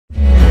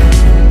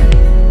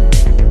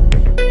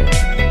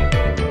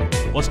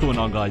going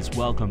on, guys?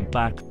 Welcome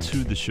back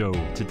to the show.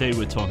 Today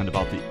we're talking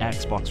about the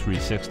Xbox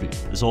 360.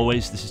 As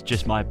always, this is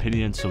just my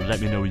opinion, so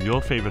let me know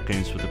your favorite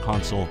games for the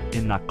console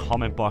in that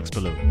comment box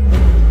below.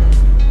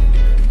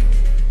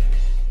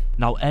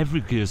 Now, every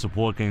Gears of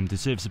War game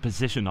deserves a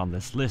position on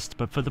this list,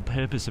 but for the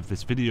purpose of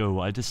this video,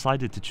 I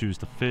decided to choose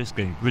the first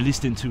game.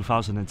 Released in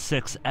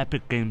 2006,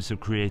 Epic Games have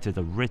created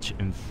a rich,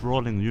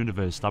 enthralling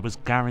universe that was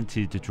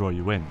guaranteed to draw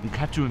you in, and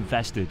kept you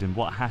invested in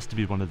what has to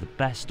be one of the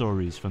best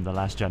stories from the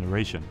last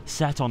generation.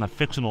 Set on a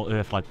fictional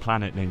Earth-like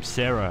planet named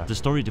Sera, the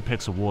story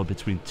depicts a war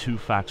between two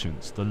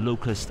factions, the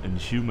Locusts and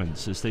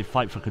Humans, as they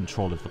fight for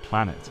control of the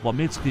planet. What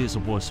makes Gears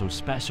of War so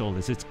special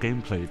is its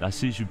gameplay that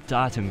sees you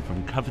darting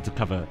from cover to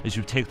cover as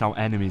you take down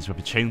enemies with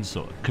a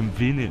chainsaw,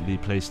 conveniently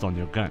placed on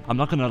your gun. I'm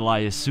not gonna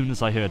lie, as soon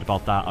as I heard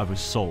about that, I was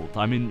sold.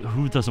 I mean,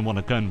 who doesn't want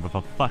a gun with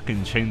a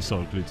fucking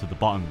chainsaw glued to the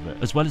bottom of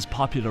it? As well as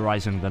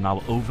popularizing the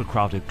now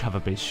overcrowded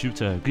cover-based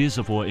shooter, Gears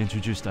of War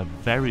introduced a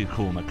very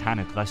cool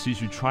mechanic that sees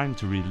you trying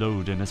to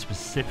reload in a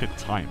specific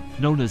time.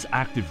 Known as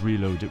active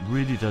reload, it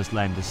really does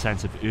lend a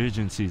sense of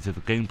urgency to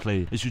the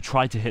gameplay as you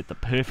try to hit the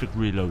perfect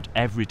reload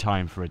every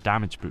time for a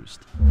damage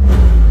boost.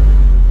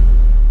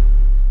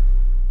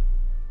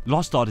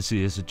 Lost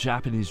Odyssey is a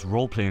Japanese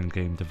role-playing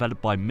game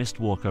developed by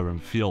Mistwalker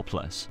and Feel+.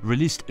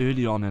 Released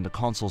early on in the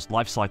console's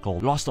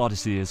lifecycle, Lost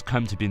Odyssey has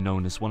come to be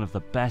known as one of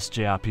the best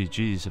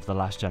JRPGs of the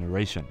last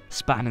generation.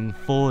 Spanning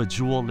 4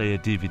 dual-layer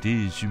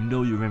DVDs, you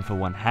know you're in for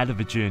one hell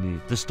of a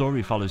journey. The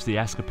story follows the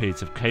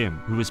escapades of Kaim,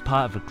 who is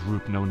part of a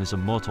group known as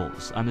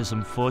Immortals, and has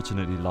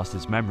unfortunately lost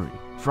his memory.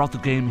 Throughout the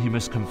game, he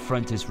must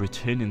confront his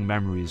returning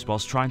memories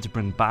whilst trying to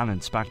bring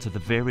balance back to the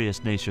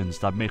various nations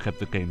that make up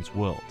the game's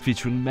world,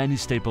 featuring many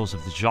staples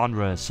of the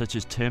genre such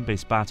as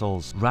turn-based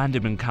battles,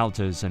 random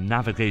encounters, and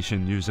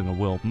navigation using a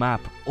world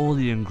map. All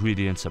the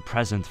ingredients are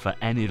present for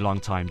any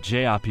long-time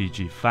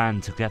JRPG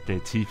fan to get their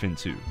teeth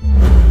into.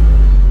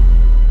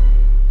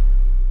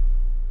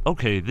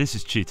 Okay, this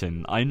is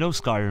cheating. I know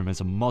Skyrim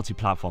is a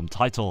multi-platform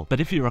title, but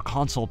if you're a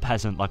console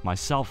peasant like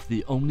myself,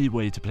 the only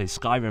way to play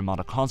Skyrim on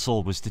a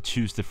console was to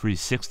choose the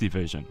 360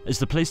 version, as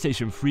the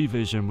PlayStation 3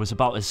 version was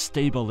about as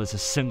stable as a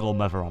single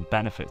mother on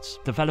benefits.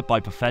 Developed by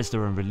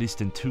Bethesda and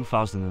released in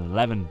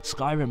 2011,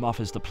 Skyrim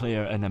offers the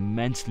player an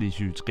immensely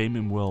huge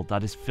gaming world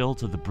that is filled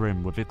to the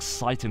brim with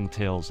exciting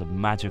tales of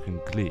magic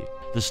and glee.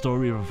 The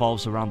story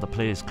revolves around the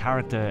player's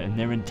character and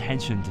their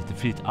intention to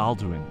defeat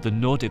Alduin, the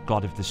Nordic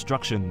god of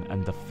destruction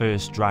and the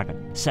first dragon.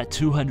 Set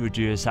 200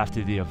 years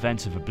after the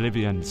events of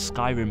Oblivion,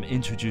 Skyrim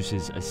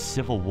introduces a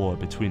civil war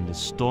between the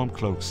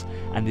Stormcloaks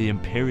and the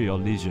Imperial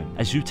Legion,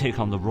 as you take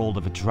on the role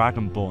of a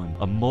Dragonborn,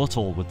 a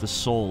mortal with the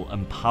soul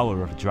and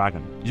power of a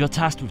dragon. You're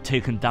tasked with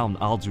taking down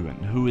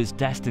Alduin, who is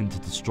destined to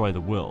destroy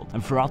the world,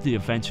 and throughout the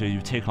adventure you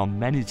take on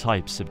many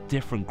types of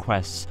different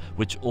quests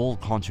which all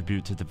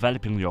contribute to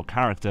developing your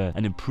character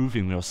and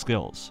improving your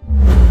skills.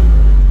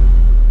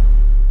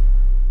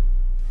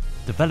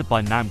 Developed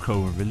by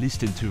Namco and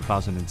released in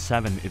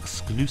 2007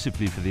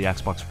 exclusively for the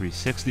Xbox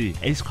 360,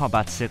 Ace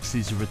Combat 6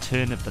 sees a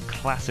return of the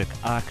classic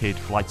arcade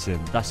flight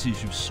sim that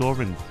sees you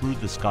soaring through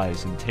the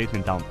skies and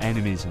taking down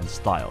enemies in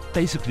style.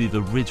 Basically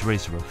the Ridge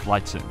Racer of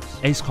flight sims.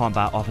 Ace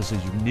Combat offers a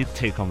unique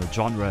take on the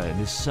genre and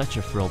is such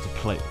a thrill to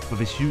play. With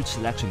a huge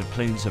selection of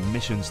planes and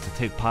missions to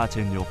take part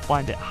in, you'll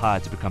find it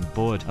hard to become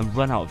bored and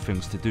run out of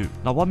things to do.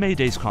 Now, what made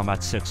Ace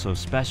Combat 6 so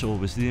special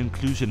was the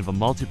inclusion of a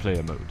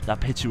multiplayer mode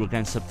that pits you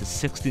against up to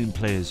 16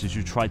 players as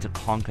you try to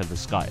conquer the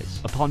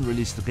skies. Upon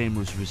release, the game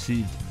was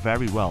received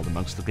very well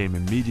amongst the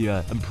gaming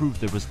media and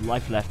proved there was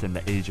life left in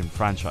the Agent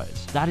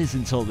franchise. That is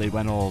until they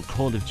went all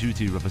Call of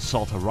Duty with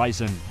Assault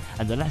Horizon,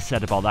 and the less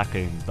said about that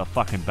game, the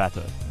fucking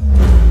better.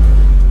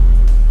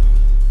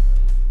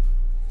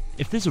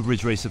 If there's a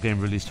Ridge Racer game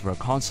released for a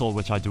console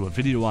which I do a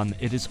video on,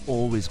 it is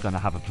always going to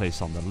have a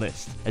place on the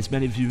list. As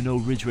many of you know,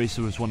 Ridge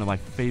Racer is one of my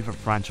favourite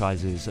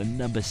franchises, and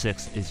number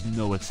 6 is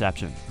no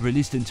exception.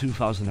 Released in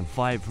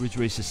 2005, Ridge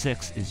Racer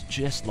 6 is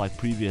just like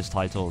previous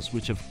titles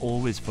which have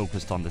always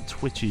focused on the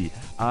twitchy,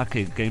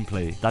 arcade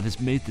gameplay that has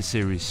made the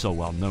series so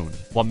well known.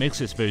 What makes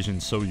this version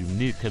so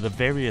unique are the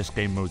various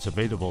game modes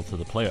available to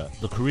the player.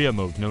 The career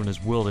mode, known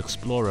as World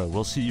Explorer,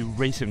 will see you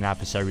racing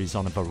adversaries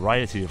on a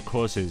variety of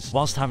courses,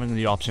 whilst having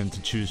the option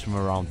to choose from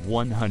around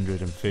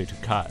 130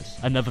 cars.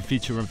 Another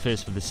feature and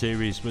first for the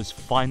series was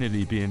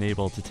finally being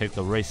able to take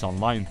the race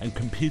online and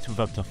compete with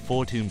up to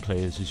 14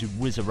 players as you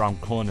whiz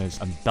around corners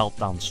and belt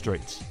down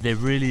straights. There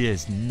really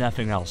is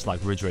nothing else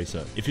like Ridge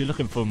Racer. If you're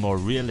looking for a more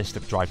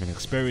realistic driving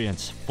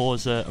experience,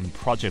 Forza and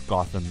Project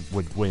Gotham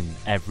would win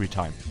every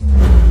time.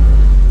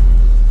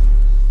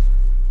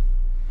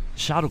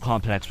 Shadow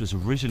Complex was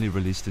originally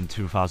released in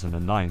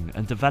 2009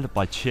 and developed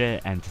by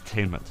Chair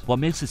Entertainment. What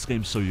makes this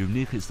game so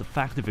unique is the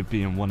fact of it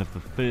being one of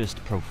the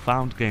first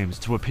Profound games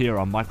to appear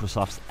on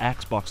Microsoft's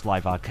Xbox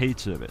Live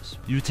Arcade service.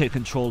 You take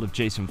control of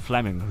Jason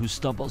Fleming, who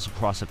stumbles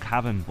across a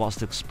cavern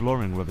whilst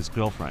exploring with his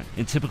girlfriend.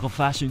 In typical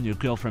fashion, your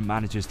girlfriend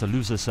manages to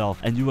lose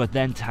herself and you are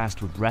then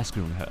tasked with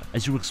rescuing her.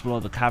 As you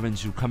explore the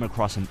caverns, you come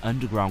across an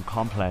underground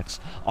complex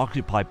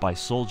occupied by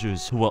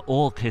soldiers who are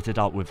all kitted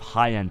out with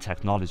high-end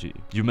technology.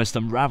 You must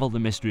unravel the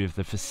mystery mystery of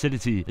the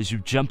facility as you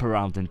jump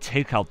around and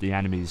take out the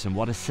enemies in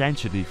what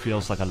essentially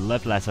feels like a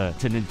love letter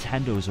to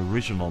Nintendo's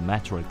original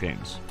Metroid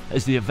games.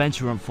 As the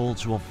adventure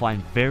unfolds, you will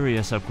find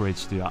various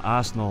upgrades to your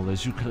arsenal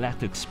as you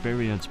collect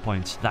experience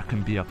points that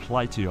can be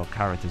applied to your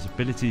character's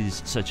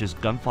abilities, such as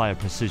gunfire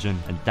precision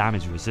and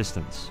damage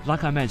resistance.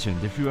 Like I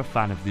mentioned, if you're a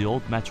fan of the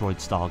old Metroid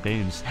style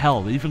games,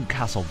 hell, even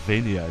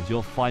Castlevania,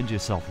 you'll find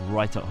yourself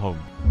right at home.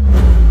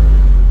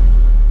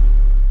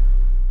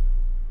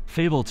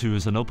 Fable 2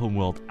 is an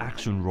open-world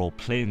action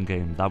role-playing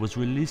game that was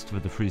released for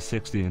the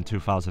 360 in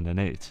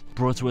 2008.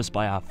 Brought to us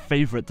by our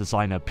favourite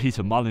designer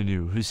Peter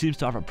Molyneux, who seems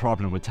to have a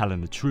problem with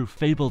telling the truth,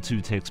 Fable 2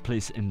 takes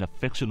place in the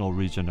fictional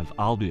region of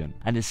Albion,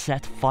 and is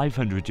set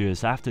 500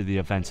 years after the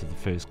events of the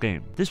first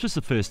game. This was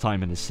the first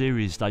time in the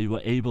series that you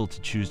were able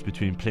to choose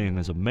between playing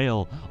as a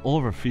male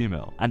or a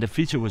female, and the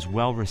feature was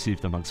well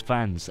received amongst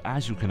fans,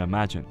 as you can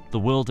imagine. The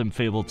world in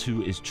Fable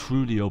 2 is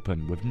truly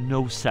open, with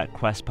no set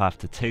quest path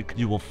to take.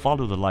 You will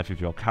follow the life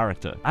of your character.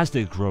 As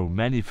they grow,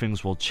 many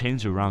things will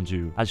change around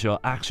you as your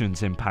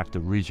actions impact the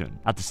region.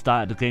 At the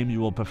start of the game, you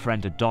will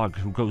befriend a dog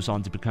who goes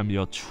on to become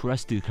your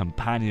trusty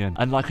companion.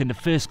 Unlike in the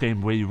first game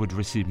where you would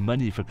receive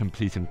money for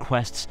completing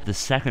quests, the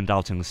second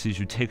outing sees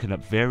you taking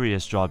up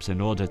various jobs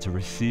in order to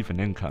receive an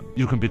income.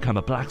 You can become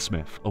a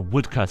blacksmith, a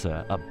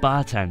woodcutter, a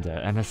bartender,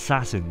 an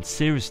assassin.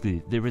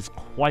 Seriously, there is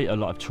quite a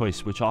lot of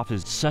choice, which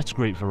offers such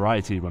great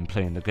variety when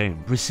playing the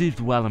game. Received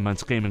well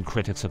amongst gaming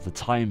critics of the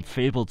time,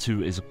 Fable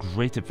 2 is a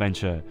great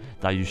adventure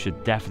that you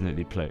should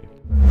definitely play.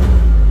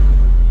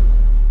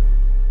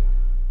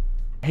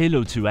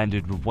 Halo 2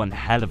 ended with one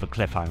hell of a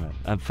cliffhanger,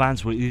 and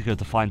fans were eager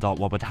to find out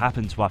what would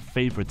happen to our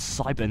favourite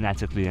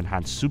cybernetically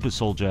enhanced super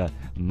soldier,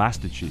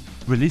 Master Chief.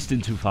 Released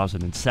in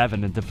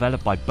 2007 and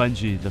developed by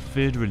Bungie, the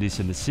third release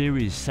in the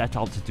series set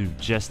out to do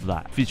just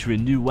that.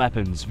 Featuring new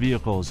weapons,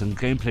 vehicles, and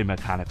gameplay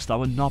mechanics that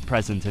were not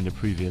present in the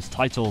previous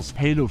titles,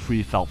 Halo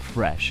 3 felt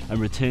fresh and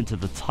returned to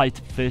the tight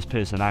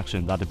first-person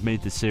action that had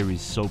made the series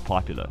so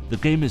popular. The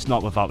game is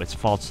not without its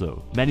faults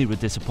though. Many were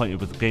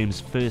disappointed with the game's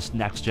first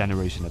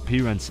next-generation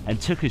appearance and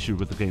took issue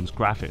with the game's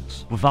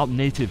graphics. Without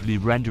natively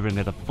rendering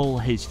at a full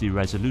HD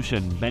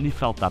resolution, many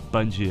felt that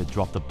Bungie had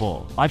dropped the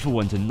ball. I for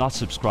one do not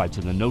subscribe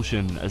to the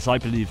notion, as I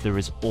believe there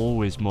is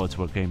always more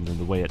to a game than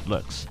the way it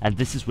looks, and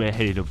this is where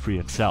Halo 3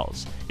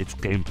 excels, its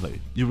gameplay.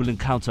 You will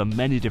encounter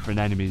many different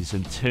enemies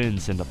and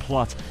turns in the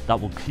plot that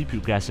will keep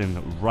you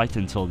guessing right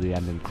until the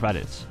ending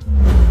credits.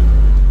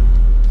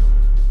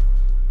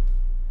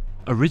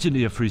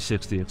 Originally a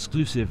 360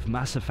 exclusive,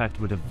 Mass Effect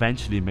would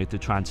eventually make the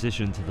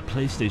transition to the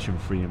PlayStation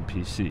 3 and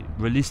PC.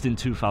 Released in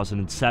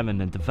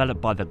 2007 and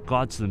developed by the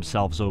gods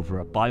themselves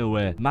over at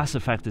BioWare, Mass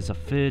Effect is a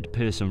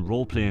third-person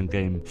role-playing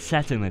game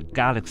set in a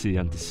galaxy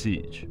under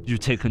siege. You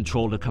take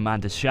control of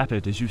Commander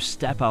Shepard as you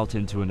step out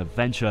into an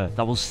adventure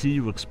that will see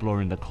you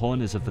exploring the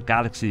corners of the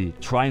galaxy,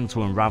 trying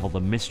to unravel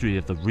the mystery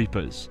of the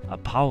Reapers, a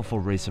powerful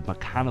race of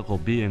mechanical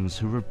beings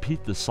who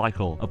repeat the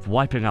cycle of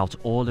wiping out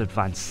all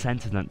advanced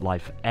sentient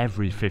life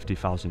every 50,000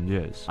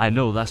 years. I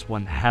know that's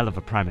one hell of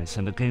a premise,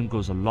 and the game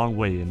goes a long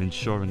way in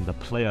ensuring the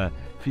player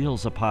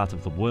feels a part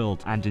of the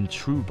world, and in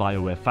true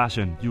BioWare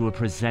fashion, you are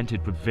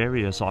presented with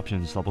various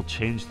options that will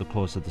change the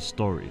course of the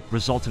story,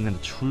 resulting in a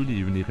truly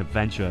unique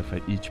adventure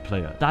for each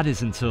player. That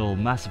is until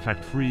Mass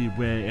Effect 3,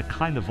 where it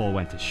kind of all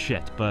went to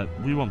shit, but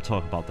we won't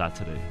talk about that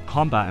today.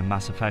 Combat in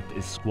Mass Effect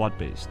is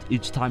squad-based.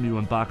 Each time you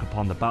embark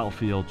upon the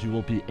battlefield, you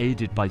will be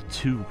aided by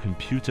two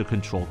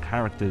computer-controlled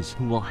characters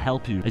who will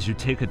help you as you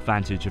take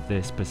advantage of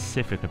their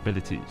specific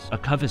abilities. A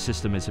cover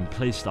system is in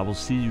place that will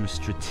see you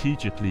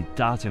strategically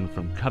darting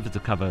from cover to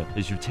cover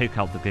as you take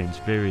out the game's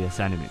various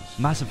enemies.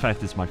 Mass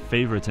Effect is my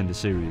favourite in the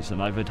series,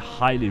 and I would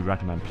highly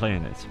recommend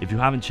playing it. If you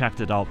haven't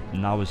checked it out,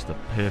 now is the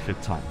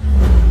perfect time.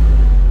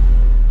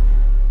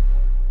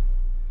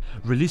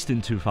 Released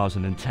in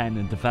 2010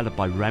 and developed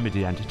by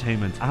Remedy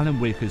Entertainment,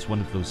 Alan Wake is one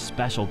of those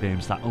special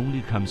games that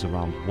only comes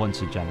around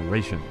once a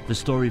generation. The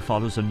story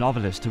follows a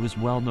novelist who is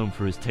well known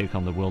for his take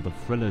on the world of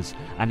thrillers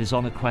and is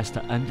on a quest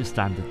to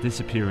understand the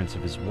disappearance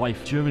of his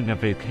wife during a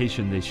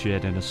vacation they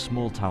shared in a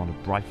small town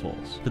of Bright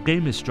Falls. The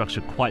game is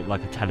structured quite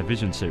like a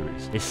television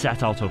series. It's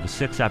set out over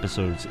 6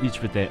 episodes,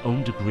 each with their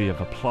own degree of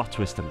a plot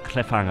twist and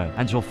cliffhanger,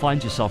 and you'll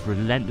find yourself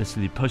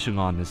relentlessly pushing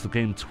on as the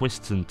game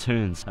twists and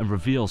turns and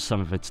reveals some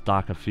of its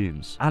darker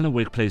themes. Alan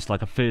Wake plays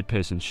like a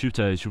third-person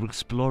shooter as you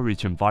explore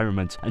each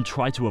environment and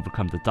try to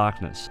overcome the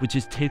darkness, which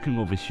is taking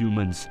over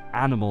humans,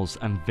 animals,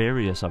 and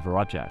various other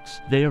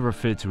objects. They are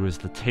referred to as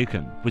the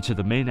Taken, which are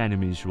the main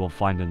enemies you will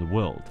find in the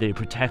world. They are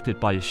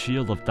protected by a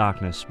shield of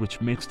darkness, which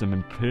makes them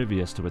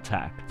impervious to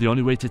attack. The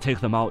only way to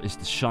take them out is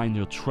to shine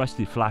your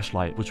trusty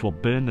flashlight, which will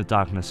burn the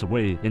darkness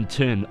away, in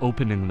turn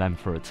opening them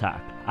for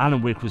attack.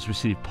 Alan Wake was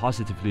received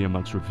positively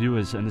amongst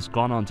reviewers and has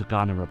gone on to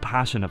garner a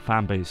passionate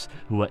fanbase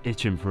who are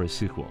itching for a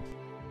sequel.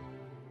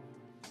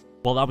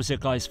 Well, that was it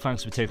guys,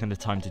 thanks for taking the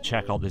time to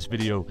check out this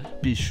video.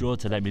 Be sure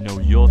to let me know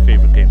your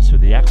favourite games for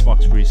the Xbox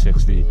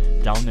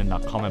 360 down in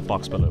that comment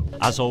box below.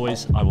 As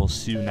always, I will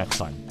see you next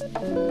time.